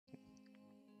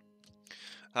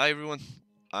Hi everyone,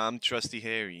 I'm Trusty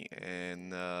Harry,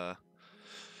 and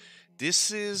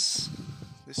this is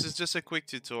this is just a quick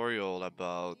tutorial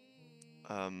about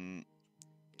um,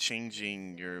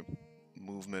 changing your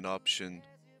movement option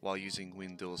while using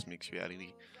Windows Mixed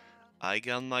Reality. I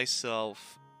got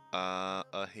myself a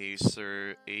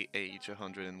Acer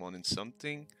AH101 and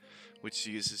something, which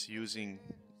uses using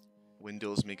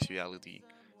Windows Mixed Reality.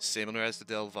 Similar as the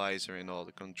Dell Visor, and all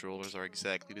the controllers are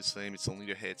exactly the same. It's only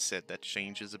the headset that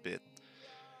changes a bit.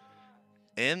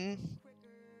 And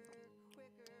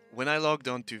when I logged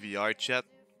on to VrChat,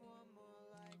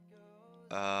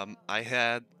 I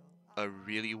had a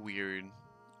really weird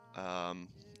um,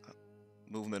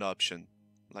 movement option.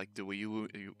 Like the way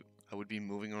I would be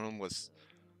moving around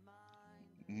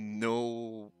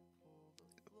no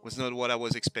was not what I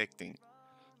was expecting.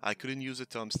 I couldn't use a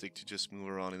thumbstick to just move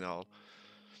around and all.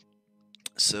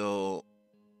 So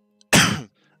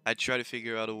I tried to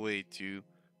figure out a way to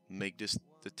make this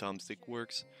the thumbstick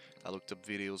works. I looked up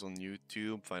videos on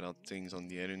YouTube, find out things on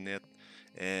the internet,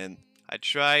 and I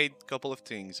tried a couple of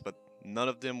things, but none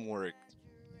of them worked.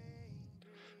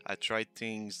 I tried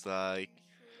things like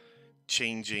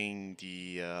changing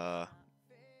the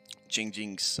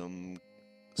changing some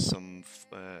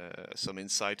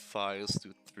inside files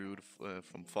to through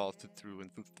from files to through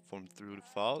and from through the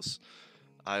files.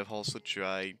 I've also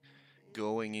tried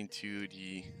going into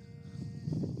the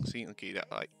see okay that,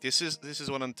 like this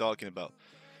is what I'm talking about.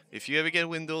 If you ever get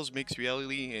Windows Mixed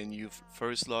Reality and you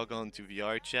first log on to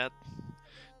VrChat,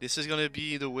 this is gonna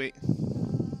be the way.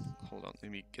 Hold on,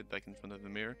 let me get back in front of the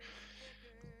mirror.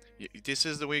 This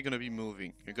is the way you're gonna be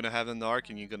moving. You're gonna have an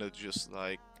arc, and you're just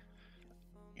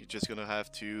gonna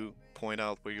have to point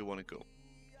out where you want to go.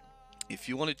 If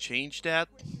you want to change that,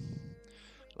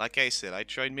 like I said, I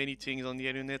tried many things on the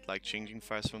internet, like changing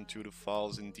files from to the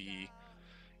files in the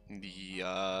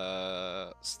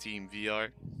Steam VR.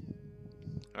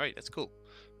 All right, that's cool.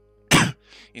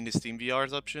 In the Steam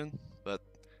VR's option, but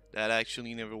that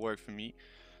actually never worked for me.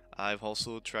 I've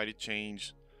also tried to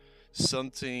change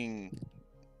something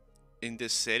in the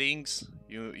settings.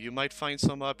 You might find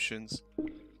some options,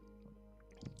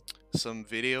 some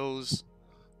videos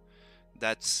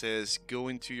that says go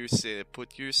into your set,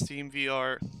 put your Steam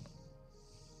VR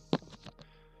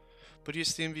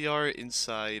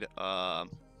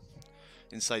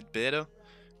inside beta,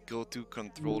 go to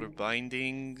controller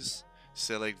bindings,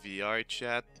 select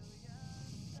VrChat,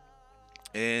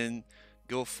 and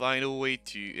go find a way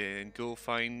to and go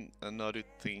find another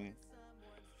thing.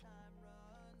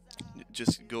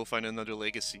 Just go find another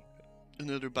legacy,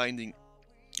 another binding.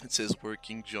 It says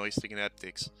working joystick and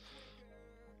haptics.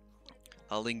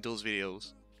 I'll link those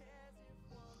videos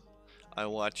I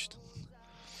watched.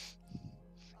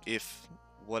 If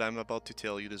what I'm about to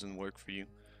tell you doesn't work for you,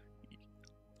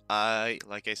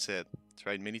 like I said,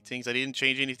 tried many things. I didn't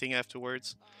change anything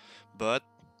afterwards, but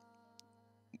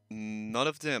none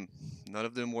of them, none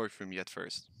of them worked for me at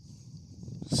first.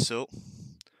 So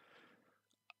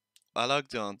I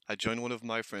logged on. I joined one of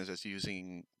my friends that's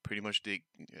using pretty much the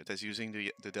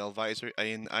Dell Visor,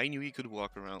 and I knew he could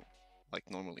walk around like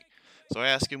normally. So I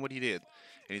asked him what he did,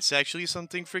 and it's actually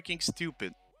something freaking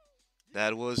stupid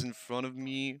that was in front of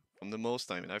me from the most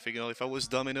time, and I figured if I was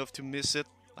dumb enough to miss it,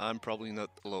 I'm probably not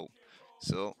alone.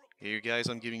 So here, guys,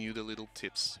 I'm giving you the little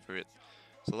tips for it.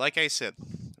 So like I said,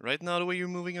 right now the way you're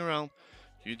moving around,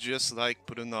 you just like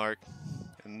put an arc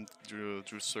and drew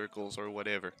circles or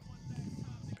whatever,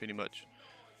 pretty much.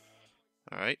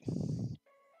 All right.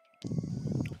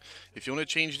 If you want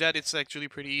to change that, it's actually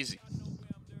pretty easy.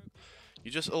 You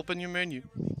just open your menu.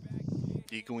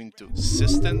 You go into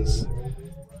Systems,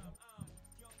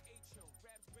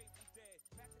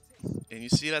 and you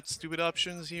see that stupid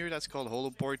options here. That's called Holo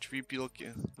Port 3P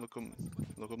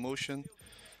Locomotion.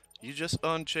 You just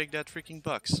uncheck that freaking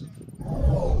box.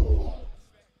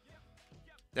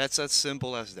 That's as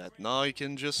simple as that. Now you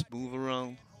can just move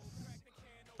around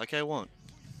like I want,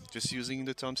 just using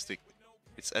the thumbstick.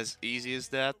 It's as easy as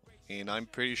that, and I'm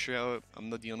pretty sure I'm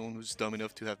not the only one who's dumb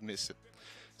enough to have missed it.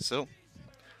 So,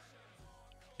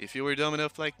 if you were dumb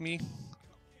enough like me,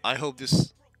 I hope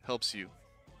this helps you.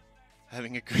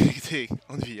 Having a great day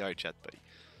on VrChat, buddy.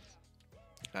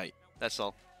 Alright, that's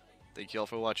all. Thank you all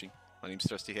for watching. My name's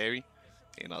Trusty Harry,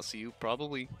 and I'll see you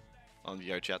probably on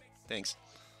VrChat. Thanks.